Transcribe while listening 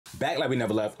Back like we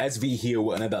never left, SV here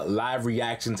with another live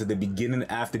reaction to the beginning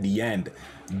after the end.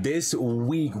 This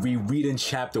week we read in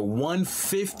chapter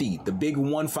 150, the big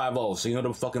 150, so you know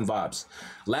the fucking vibes.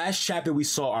 Last chapter we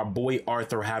saw our boy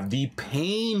Arthur have the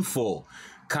painful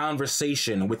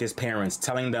conversation with his parents,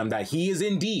 telling them that he is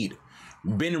indeed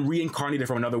been reincarnated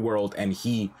from another world, and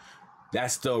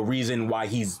that's the reason why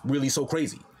he's really so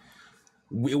crazy.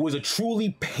 It was a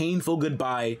truly painful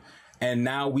goodbye. And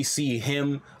now we see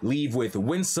him leave with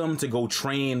Winsome to go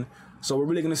train. So we're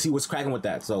really going to see what's cracking with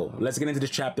that. So let's get into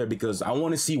this chapter because I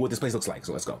want to see what this place looks like.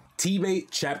 So let's go. T-Bait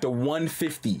chapter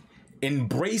 150,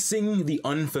 Embracing the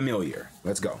Unfamiliar.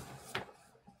 Let's go.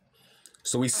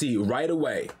 So we see right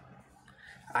away,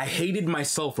 I hated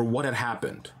myself for what had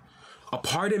happened. A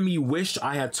part of me wished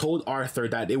I had told Arthur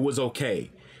that it was okay,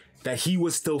 that he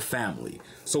was still family.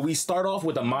 So we start off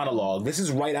with a monologue. This is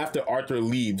right after Arthur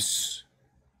leaves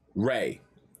Ray,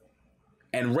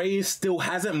 and Ray still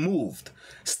hasn't moved,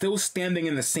 still standing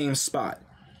in the same spot.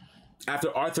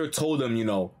 After Arthur told him, you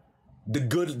know,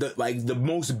 the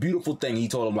most beautiful thing, he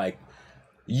told him, like,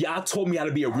 y'all told me how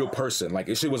to be a real person. Like,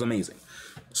 it shit was amazing.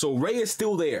 So Ray is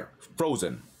still there,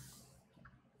 frozen.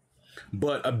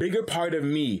 But a bigger part of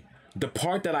me, the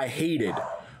part that I hated,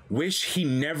 wish he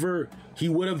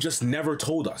would have just never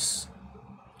told us.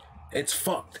 It's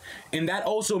fucked. And that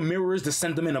also mirrors the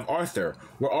sentiment of Arthur,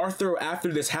 where Arthur,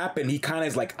 after this happened, he kind of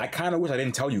is like, I kind of wish I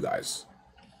didn't tell you guys.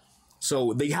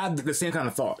 So they had the same kind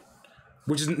of thought,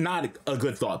 which is not a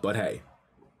good thought, but hey.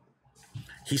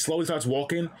 He slowly starts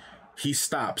walking. He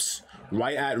stops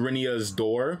right at Rinia's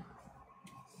door.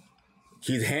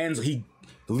 He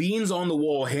leans on the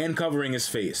wall, hand covering his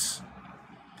face.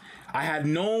 I had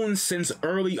known since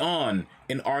early on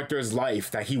in Arthur's life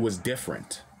that he was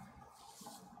different.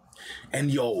 And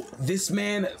yo, this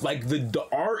man, like the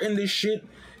art in this shit,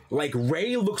 like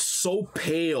Ray looks so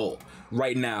pale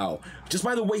right now. Just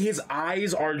by the way his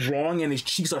eyes are drawn and his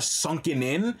cheeks are sunken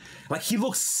in. Like he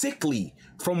looks sickly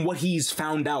from what he's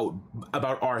found out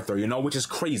about Arthur, you know, which is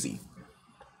crazy.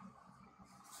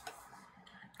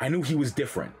 I knew he was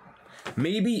different.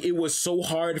 Maybe it was so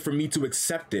hard for me to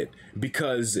accept it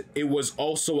because it was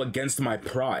also against my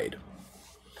pride.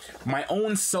 My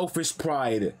own selfish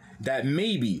pride that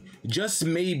maybe, just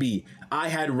maybe, I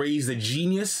had raised a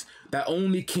genius that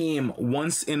only came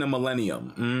once in a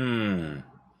millennium.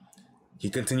 He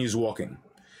continues walking.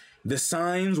 The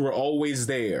signs were always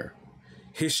there.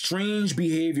 His strange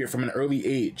behavior from an early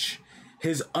age.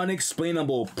 His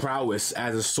unexplainable prowess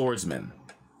as a swordsman.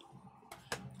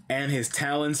 And his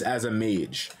talents as a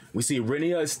mage. We see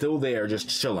Rinia is still there, just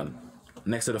chilling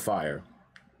next to the fire.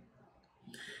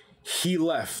 He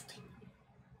left,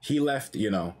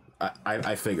 you know,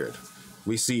 I figured.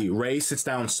 We see Ray sits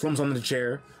down, slumps on the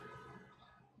chair.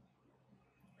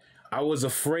 I was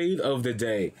afraid of the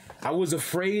day. I was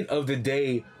afraid of the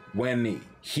day when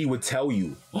he would tell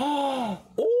you. Oh!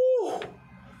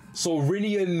 So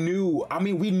Rinia knew. I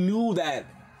mean, we knew that.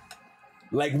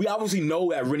 Like, we obviously know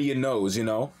that Rinia knows, you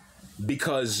know?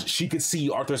 Because she could see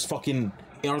Arthur's fucking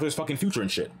future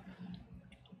and shit.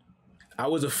 I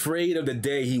was afraid of the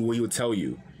day he would tell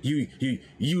you. You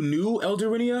knew, Elder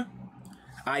Rinia?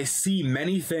 I see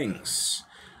many things,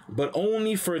 but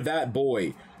only for that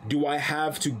boy do I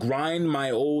have to grind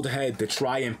my old head to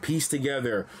try and piece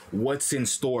together what's in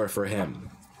store for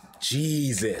him.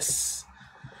 Jesus.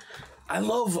 I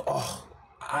love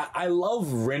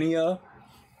Rinia.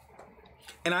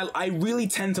 And I really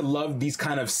tend to love these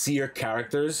kind of seer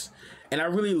characters. And I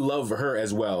really love her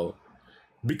as well.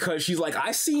 Because she's like,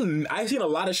 I seen a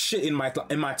lot of shit in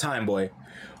my time, boy.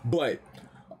 But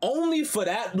only for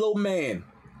that little man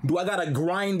do I gotta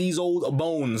grind these old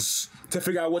bones to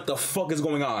figure out what the fuck is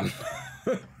going on.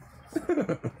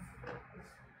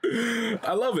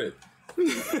 I love it.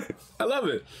 I love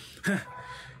it.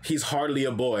 He's hardly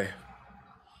a boy.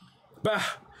 Bah,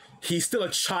 he's still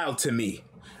a child to me,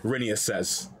 Rinia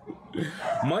says.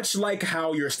 Much like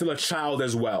how you're still a child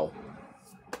as well.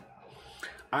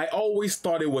 I always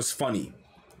thought it was funny.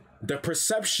 The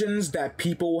perceptions that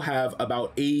people have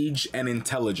about age and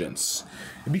intelligence.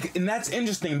 And that's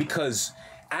interesting because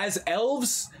as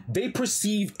elves, they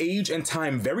perceive age and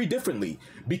time very differently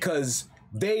because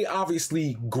they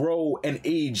obviously grow and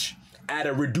age at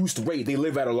a reduced rate. They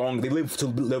live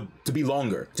to be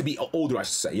longer, to be older, I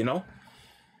should say, you know?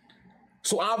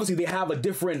 So obviously they have a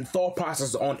different thought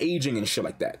process on aging and shit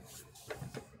like that.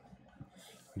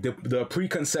 The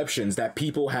preconceptions that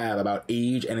people have about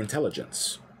age and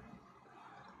intelligence.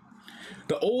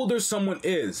 The older someone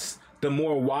is, the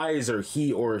more wiser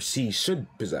he or she should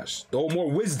possess. The more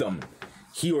wisdom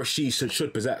he or she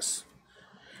should possess.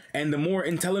 And the more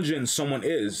intelligent someone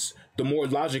is, the more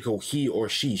logical he or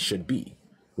she should be.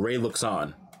 Ray looks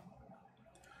on.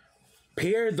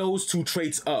 Pair those two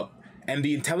traits up, and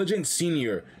the intelligent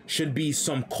senior should be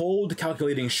some cold,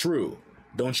 calculating shrew.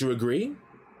 Don't you agree?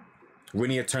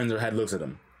 Rhaenyra turns her head, looks at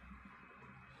him.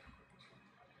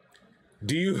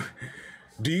 Do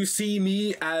you see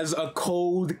me as a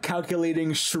cold,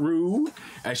 calculating shrew?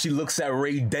 As she looks at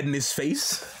Ray dead in his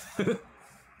face.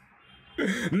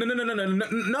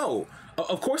 No.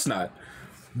 Of course not.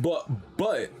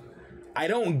 But I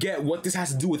don't get what this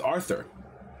has to do with Arthur.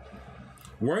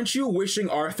 Weren't you wishing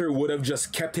Arthur would have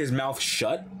just kept his mouth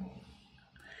shut?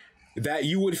 That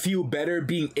you would feel better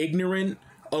being ignorant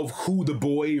of who the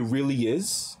boy really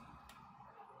is?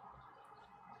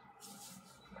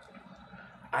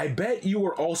 I bet you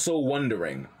were also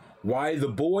wondering why the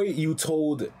boy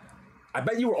told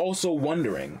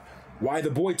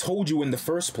you in the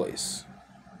first place.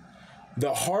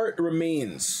 The heart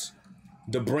remains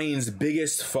the brain's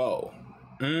biggest foe.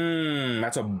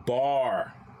 That's a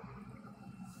bar.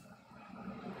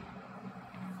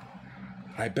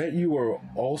 I bet you were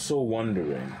also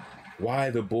wondering why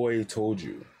the boy told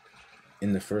you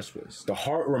in the first place. The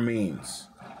heart remains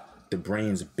the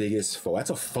brain's biggest foe. That's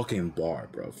a fucking bar,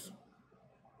 bro.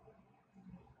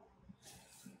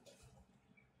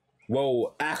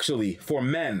 Well, actually, for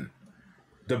men,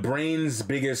 the brain's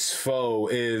biggest foe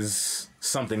is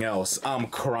something else. I'm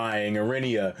crying.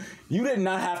 Rhaenyra, you did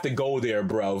not have to go there,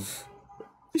 bruv.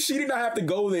 She did not have to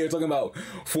go there talking about,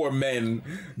 for men,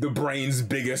 the brain's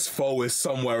biggest foe is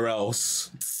somewhere else.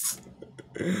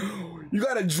 You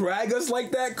gotta drag us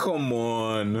like that? Come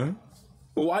on.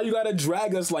 Why you gotta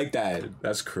drag us like that?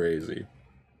 That's crazy.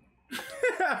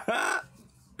 As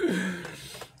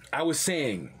I was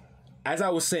saying,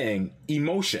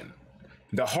 emotion.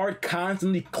 The heart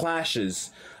constantly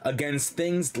clashes against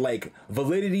things like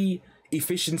validity,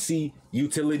 efficiency,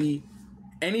 utility,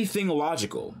 anything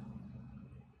logical.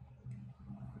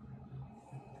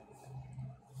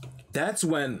 That's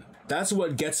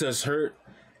what gets us hurt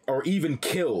or even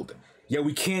killed, yet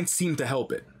we can't seem to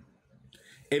help it.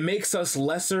 It makes us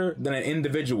lesser than an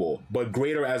individual, but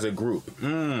greater as a group.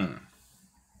 I'm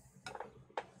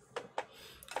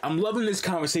loving this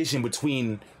conversation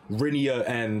between Rhaenyra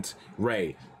and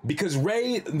Ray, because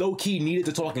Ray low-key needed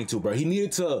to talking to, bro. He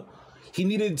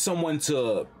needed someone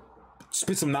to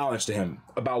spit some knowledge to him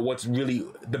about what's really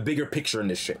the bigger picture in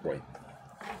this shit, right?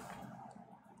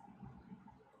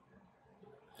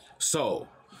 So,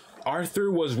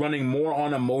 Arthur was running more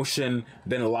on emotion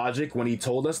than logic when he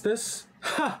told us this?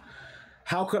 Ha!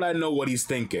 How could I know what he's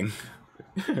thinking?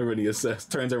 Rhaenyra says,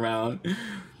 turns around.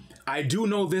 I do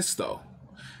know this, though.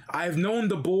 I've known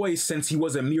the boy since he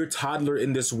was a mere toddler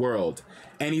in this world,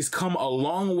 and he's come a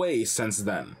long way since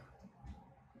then.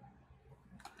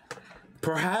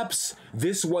 Perhaps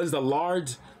this was the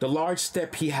large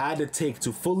step he had to take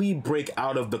to fully break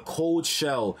out of the cold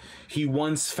shell he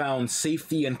once found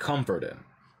safety and comfort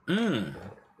in.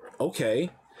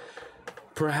 Okay.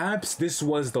 Perhaps this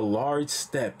was the large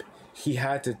step he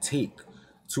had to take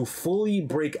to fully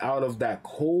break out of that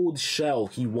cold shell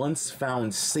he once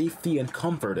found safety and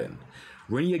comfort in.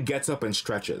 Rhaenyra gets up and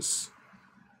stretches.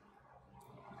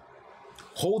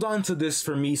 Hold on to this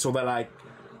for me so that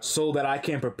I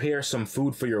can prepare some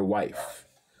food for your wife.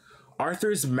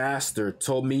 Arthur's master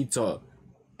told me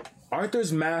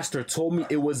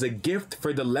it was a gift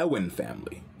for the Lewin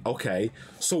family. Okay,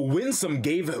 so Winsome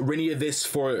gave Rhaenyra this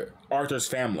for Arthur's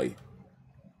family.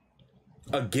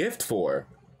 A gift for?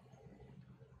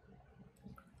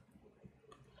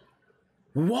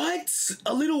 What?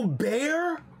 A little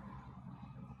bear?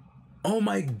 Oh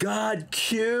my god,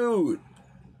 cute.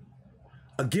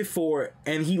 A gift for,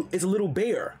 and it's a little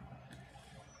bear.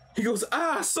 He goes,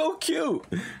 ah, so cute.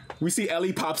 We see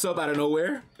Ellie pops up out of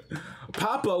nowhere.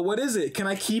 Papa, what is it? Can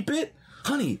I keep it?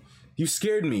 Honey, you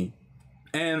scared me.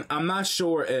 And I'm not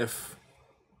sure if...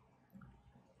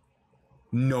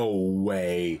 No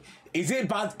way. Is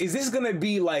this gonna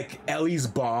be like Ellie's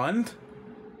bond?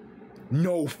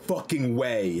 No fucking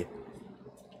way.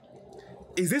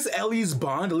 Is this Ellie's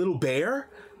bond, a little bear?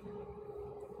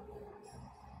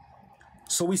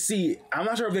 So we see, I'm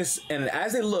not sure if this, and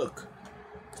as they look,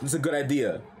 it's a good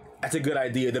idea. That's a good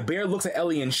idea. The bear looks at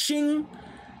Ellie and shing,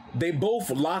 they both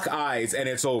lock eyes and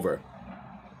it's over.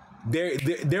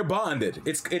 They're bonded.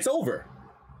 It's over.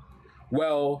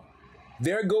 Well,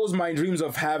 there goes my dreams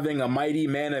of having a mighty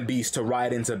mana beast to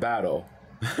ride into battle.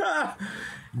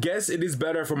 Guess it is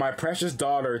better for my precious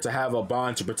daughter to have a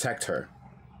bond to protect her.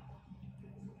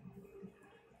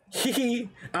 Hee,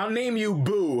 I'll name you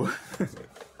Boo.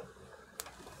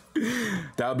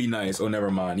 That would be nice. Oh,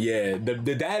 never mind. Yeah,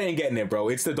 the dad ain't getting it, bro.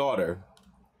 It's the daughter.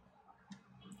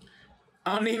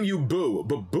 I'll name you Boo.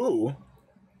 But Boo?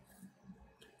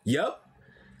 Yep.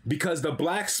 Because the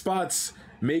black spots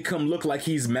make him look like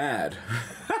he's mad.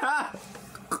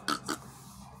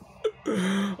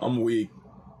 I'm weak.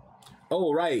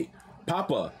 Oh, right.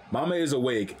 Papa, Mama is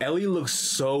awake. Ellie looks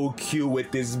so cute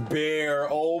with this bear.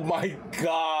 Oh my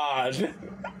god.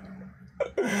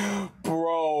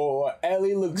 Bro,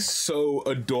 Ellie looks so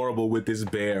adorable with this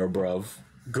bear, bruv.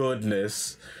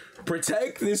 Goodness.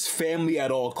 Protect this family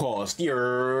at all costs.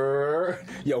 Yo,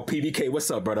 PBK,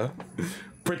 what's up, brother?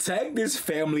 Protect this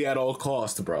family at all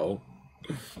costs, bro.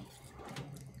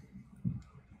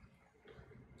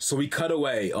 So we cut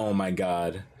away. Oh my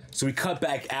god. So we cut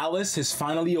back. Alice is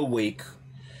finally awake.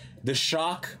 The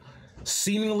shock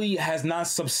seemingly has not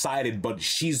subsided, but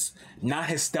she's not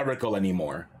hysterical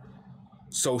anymore.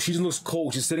 So she just looks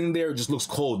cold. She's sitting there, just looks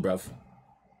cold, bruv.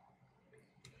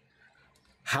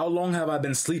 How long have I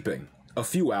been sleeping? A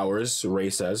few hours, Ray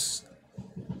says.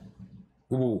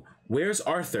 Ooh, where's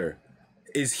Arthur?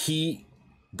 Is he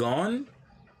gone?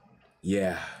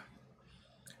 Yeah.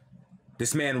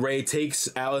 This man, Ray, takes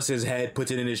Alice's head,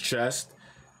 puts it in his chest.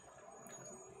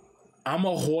 I'm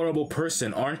a horrible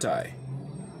person, aren't I?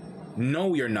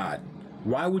 No, you're not.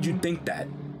 Why would you think that?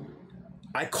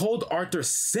 I called Arthur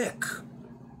sick.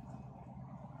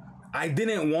 I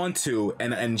didn't want to,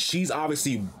 and she's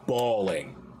obviously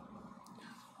bawling.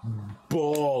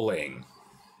 Bawling.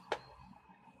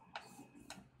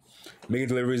 Making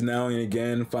deliveries now and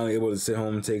again, finally able to sit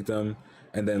home and take them,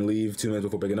 and then leave 2 minutes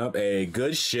before picking up. Hey,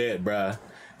 good shit, bruh.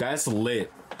 That's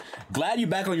lit. Glad you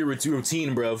back on your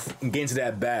routine, bruv, and get into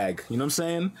that bag. You know what I'm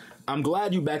saying? I'm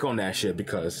glad you back on that shit,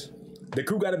 because the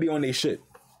crew gotta be on their shit.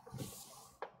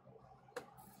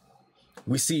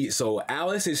 We see, so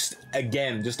Alice is,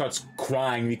 again, just starts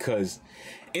crying because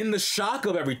in the shock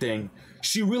of everything,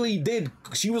 she really did.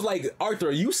 She was like, Arthur,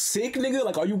 are you sick, nigga?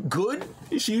 Like, are you good?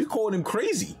 She called him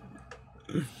crazy.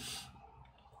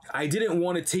 I didn't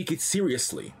want to take it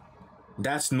seriously.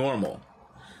 That's normal.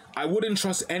 I wouldn't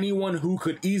trust anyone who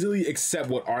could easily accept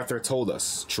what Arthur told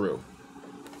us. True.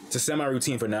 It's a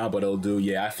semi-routine for now, but it'll do.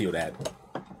 Yeah, I feel that.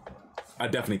 I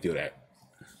definitely feel that.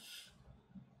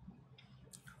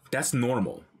 That's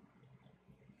normal.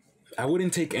 I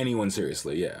wouldn't take anyone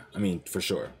seriously, yeah. I mean, for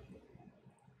sure.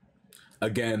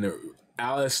 Again,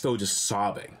 Alice still just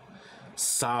sobbing.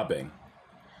 Sobbing.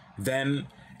 Then,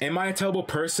 am I a terrible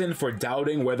person for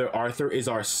doubting whether Arthur is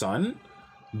our son?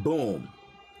 Boom.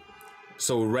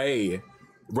 So Ray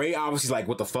obviously like,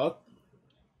 what the fuck?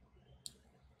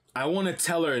 I want to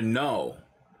tell her no.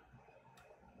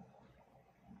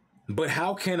 But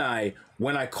how can I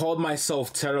when I called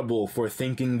myself terrible for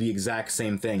thinking the exact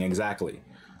same thing? Exactly.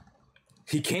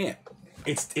 He can't.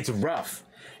 It's rough.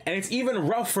 And it's even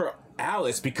rough for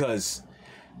Alice because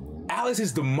Alice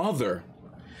is the mother.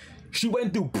 She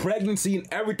went through pregnancy and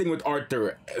everything with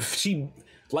Arthur. She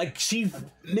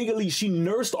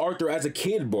nursed Arthur as a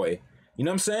kid, boy. You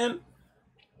know what I'm saying?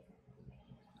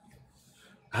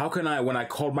 How can I when I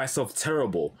called myself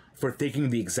terrible for thinking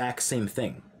the exact same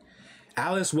thing?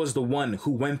 Alice was the one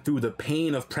who went through the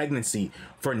pain of pregnancy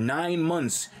for 9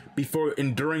 months before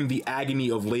enduring the agony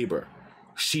of labor.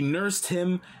 She nursed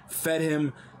him, fed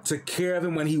him, took care of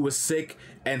him when he was sick,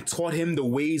 and taught him the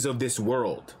ways of this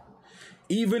world.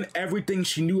 Even everything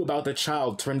she knew about the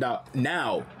child turned out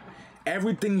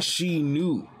everything she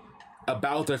knew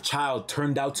about the child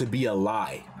turned out to be a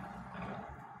lie.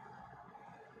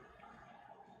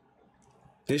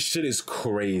 This shit is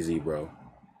crazy, bro.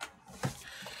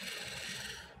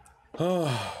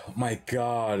 Oh my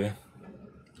god.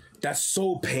 That's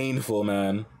so painful,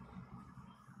 man.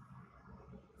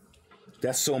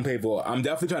 That's so painful. I'm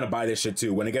definitely trying to buy this shit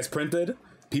too. When it gets printed,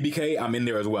 PBK, I'm in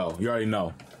there as well. You already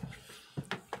know.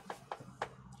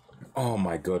 Oh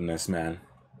my goodness, man.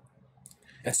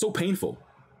 That's so painful.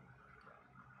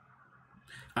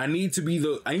 I need to be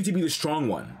the strong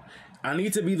one. I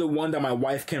need to be the one that my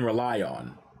wife can rely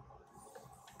on.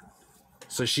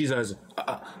 So she says,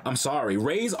 I'm sorry.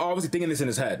 Ray's obviously thinking this in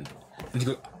his head. And he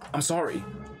goes, I'm sorry.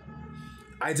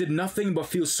 I did nothing but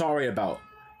feel sorry about.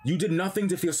 You did nothing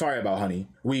to feel sorry about, honey.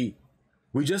 We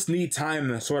just need time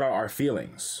to sort out our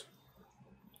feelings.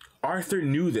 Arthur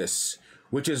knew this,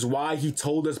 which is why he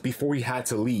told us before he had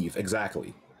to leave.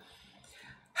 Exactly.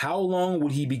 How long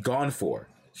would he be gone for?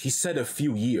 He said a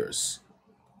few years.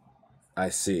 I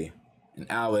see. And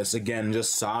Alice, again,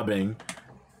 just sobbing.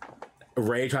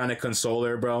 Ray trying to console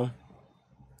her, bro.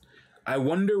 I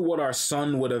wonder what our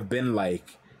son would have been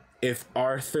like if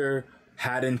Arthur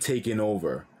hadn't taken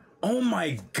over. Oh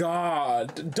my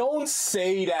god. Don't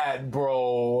say that,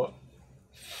 bro.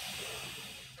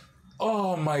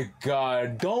 Oh my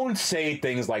God, don't say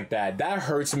things like that. That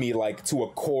hurts me like to a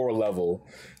core level.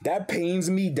 That pains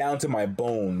me down to my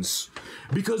bones.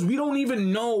 Because we don't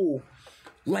even know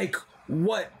like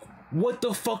what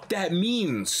the fuck that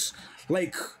means.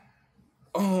 Like,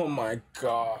 oh my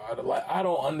God, like I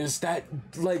don't understand.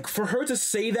 Like for her to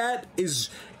say that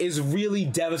is really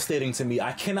devastating to me.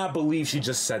 I cannot believe she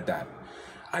just said that.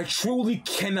 I truly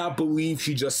cannot believe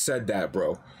she just said that,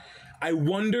 bro. I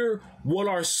wonder what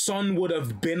our son would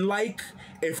have been like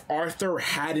if Arthur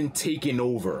hadn't taken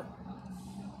over.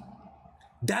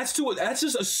 That's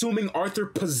just assuming Arthur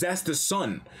possessed the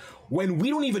son when we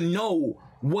don't even know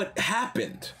what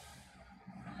happened.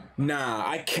 Nah,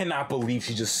 I cannot believe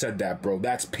she just said that, bro.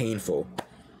 That's painful.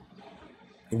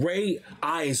 Ray,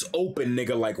 eyes open,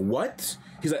 nigga, like, what?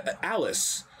 He's like,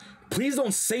 Alice, please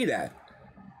don't say that.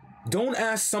 Don't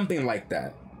ask something like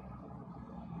that.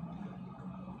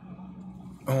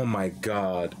 Oh my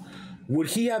God.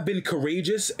 Would he have been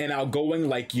courageous and outgoing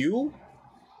like you?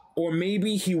 Or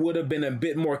maybe he would have been a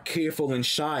bit more careful and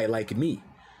shy like me.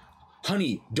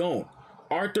 Honey, don't.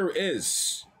 Arthur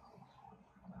is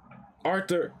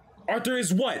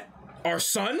what? Our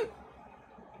son?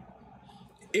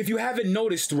 If you haven't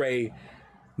noticed, Ray,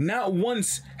 not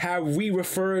once have we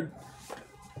referred...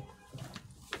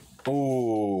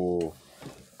 Oh.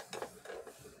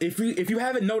 If you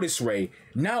haven't noticed, Ray,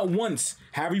 not once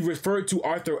have we referred to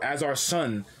Arthur as our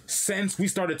son since we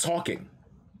started talking.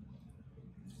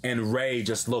 And Ray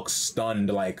just looks stunned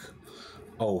like,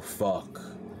 oh fuck.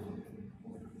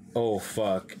 Oh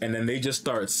fuck. And then they just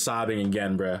start sobbing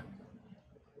again, bruh.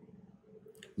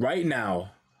 Right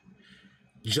now,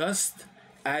 just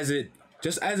as it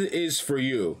is for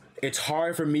you, it's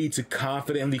hard for me to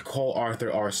confidently call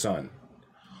Arthur our son.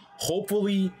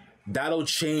 Hopefully, that'll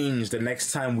change the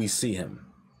next time we see him.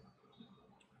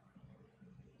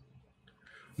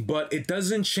 But it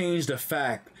doesn't change the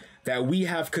fact that we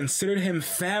have considered him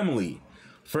family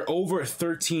for over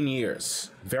 13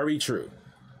 years. Very true.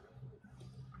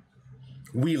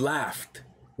 We laughed,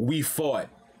 we fought,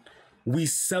 we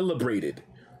celebrated,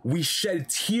 we shed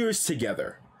tears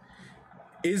together.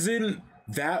 Isn't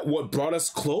that what brought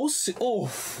us close?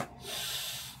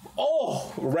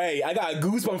 Oh, Ray, I got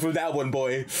goosebumps from that one,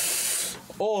 boy.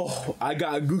 Oh, I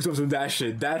got goosebumps from that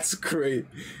shit. That's great.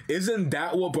 Isn't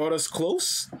that what brought us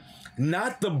close?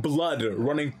 Not the blood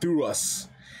running through us.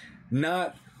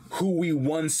 Not who we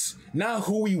once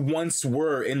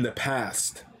were in the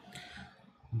past.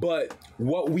 But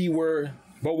what we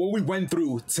went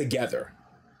through together.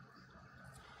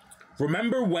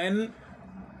 Remember when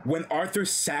Arthur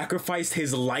sacrificed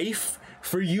his life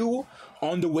for you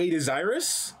on the way to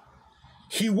Xyrus?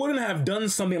 He wouldn't have done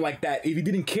something like that if he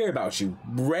didn't care about you.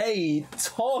 Ray,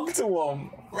 talk to him.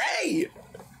 Ray!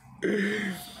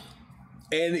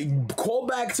 And call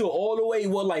back to all the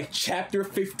way, chapter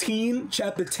 15,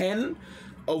 chapter 10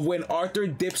 of when Arthur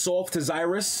dips off to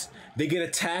Xyrus. They get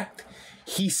attacked.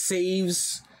 He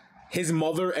saves his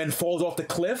mother and falls off the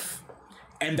cliff.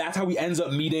 And that's how he ends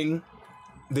up meeting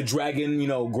the dragon,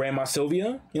 Grandma Sylvia.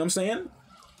 You know what I'm saying?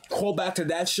 Call back to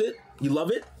that shit. You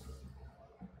love it?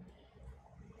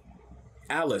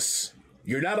 Alice,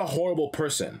 you're not a horrible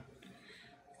person.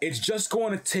 It's just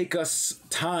going to take us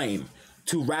time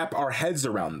to wrap our heads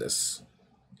around this.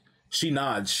 She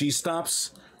nods. She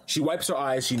stops. She wipes her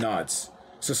eyes. She nods.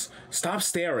 So stop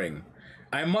staring.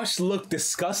 I must look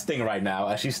disgusting right now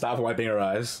as she stops wiping her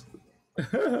eyes.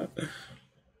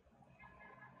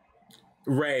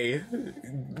 Ray,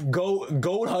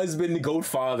 goat husband, goat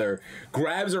father,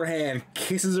 grabs her hand,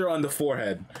 kisses her on the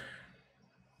forehead.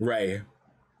 Ray,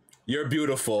 you're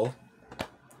beautiful.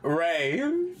 Ray,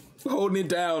 holding it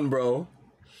down, bro.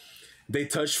 They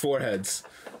touch foreheads.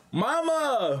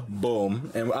 Mama!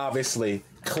 Boom. And obviously,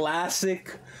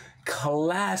 classic,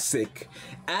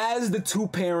 as the two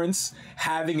parents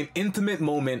having an intimate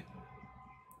moment.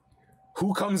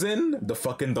 Who comes in? The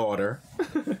fucking daughter.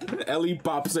 Ellie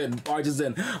pops in, barges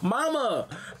in. Mama,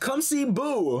 come see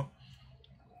Boo.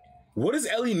 What does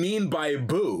Ellie mean by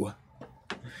Boo?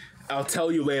 I'll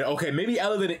tell you later. Okay, maybe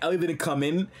Ellie didn't come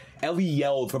in. Ellie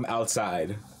yelled from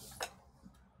outside.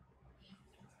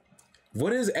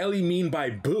 What does Ellie mean by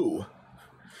Boo?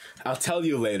 I'll tell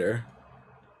you later.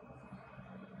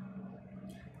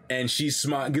 And she gives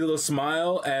a little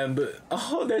smile, and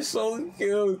oh, they're so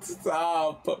cute.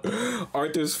 Stop.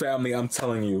 Arthur's family, I'm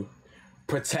telling you,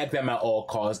 protect them at all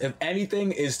costs. If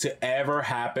anything is to ever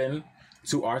happen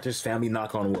to Arthur's family,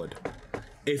 knock on wood.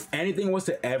 If anything was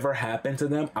to ever happen to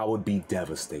them, I would be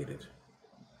devastated.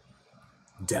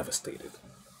 Devastated.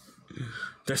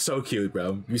 They're so cute,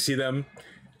 bro. You see them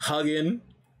hugging,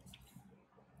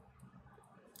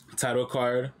 Title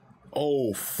card.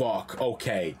 Oh, fuck.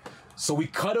 Okay. So we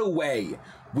cut away.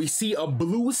 We see a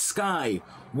blue sky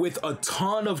with a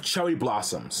ton of cherry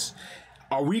blossoms.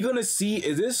 Are we gonna see,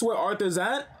 is this where Arthur's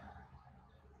at?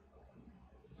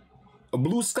 A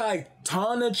blue sky,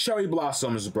 ton of cherry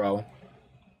blossoms, bro.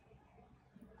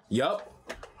 Yup.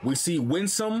 We see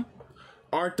Winsome,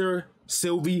 Arthur,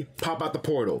 Sylvie pop out the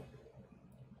portal.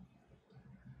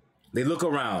 They look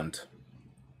around.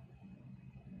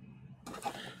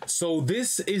 So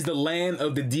this is the land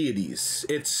of the deities.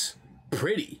 It's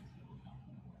pretty.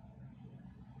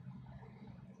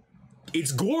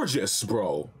 It's gorgeous,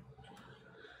 bro.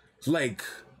 Like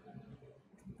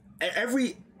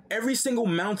every single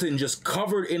mountain just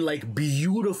covered in like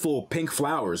beautiful pink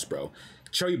flowers, bro.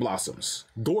 Cherry blossoms.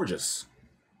 Gorgeous.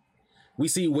 We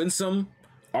see Winsome,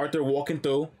 Arthur walking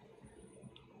through.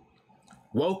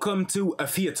 Welcome to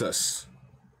Epheatus.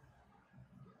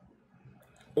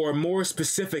 Or more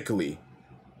specifically,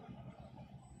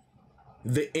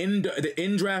 the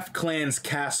Indraft clan's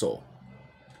castle.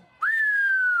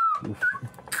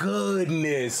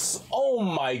 Goodness. Oh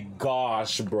my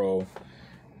gosh, bro.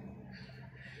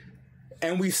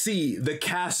 And we see the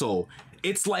castle.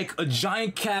 It's like a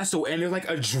giant castle and there's like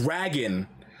a dragon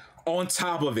on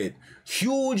top of it.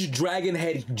 Huge dragon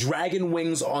head, dragon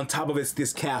wings on top of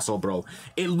this castle, bro.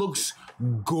 It looks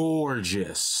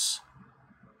gorgeous.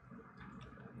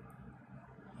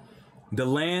 The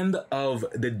land of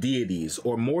the deities,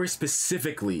 or more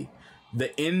specifically, the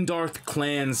Indarth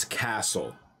clan's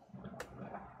castle.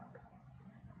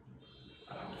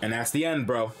 And that's the end,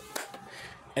 bro.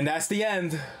 And that's the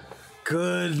end.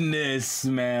 Goodness,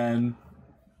 man.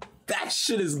 That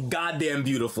shit is goddamn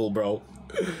beautiful, bro.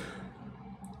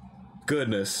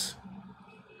 Goodness.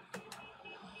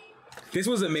 This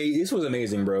was amazing. This was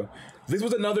amazing, bro. This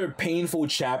was another painful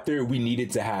chapter we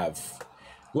needed to have.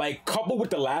 Like, coupled with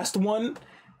the last one,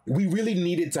 we really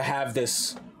needed to have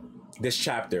this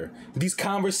chapter. These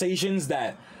conversations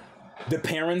that the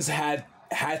parents had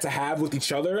to have with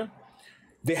each other,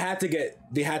 they had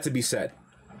to be said.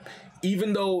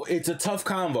 Even though it's a tough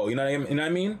convo, you know what I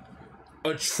mean?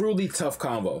 A truly tough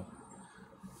convo.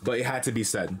 But it had to be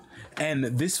said. And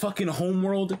this fucking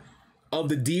homeworld of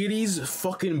the deities,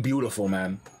 fucking beautiful,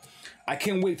 man. I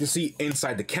can't wait to see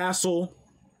inside the castle.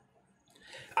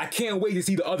 I can't wait to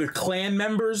see the other clan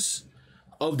members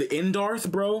of the Indarth,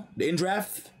 bro. The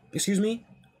Indraft, excuse me.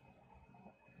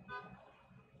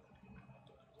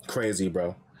 Crazy,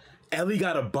 bro. Ellie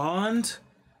got a bond.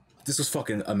 This was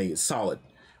fucking amazing. Solid.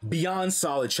 Beyond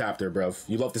solid chapter, bro.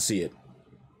 You love to see it.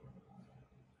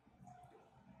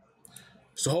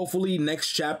 So hopefully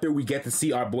next chapter we get to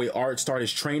see our boy Art start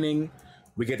his training.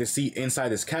 We get to see inside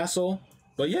this castle.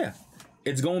 But yeah,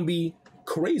 it's gonna be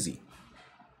crazy.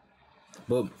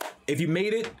 But if you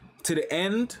made it to the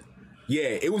end, yeah,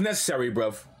 it was necessary,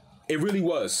 bruv. It really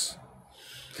was.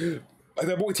 Like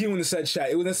that boy Tino in the said chat,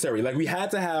 it was necessary. Like we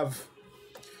had to have,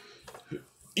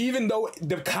 even though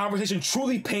the conversation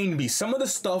truly pained me, some of the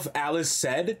stuff Alice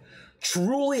said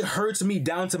truly hurts me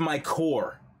down to my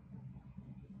core.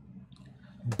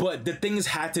 But the things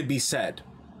had to be said.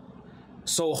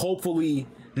 So hopefully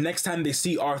next time they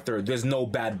see Arthur, there's no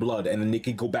bad blood and then they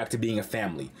can go back to being a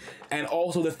family. And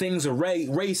also the things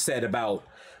Ray said about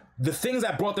the things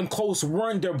that brought them close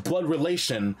weren't their blood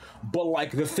relation, but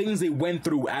like the things they went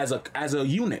through as a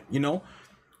unit, you know?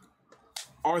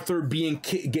 Arthur being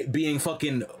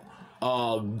fucking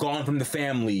gone from the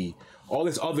family, all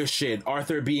this other shit,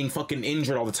 Arthur being fucking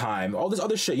injured all the time, all this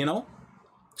other shit, you know?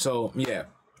 So yeah,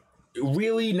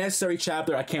 really necessary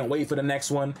chapter. I can't wait for the next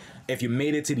one. If you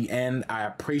made it to the end, I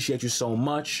appreciate you so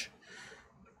much.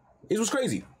 It was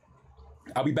crazy.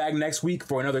 I'll be back next week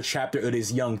for another chapter of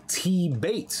this young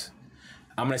T-Bait.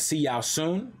 I'm gonna see y'all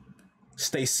soon.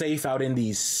 Stay safe out in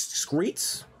these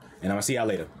streets, and I'm gonna see y'all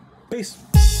later. Peace.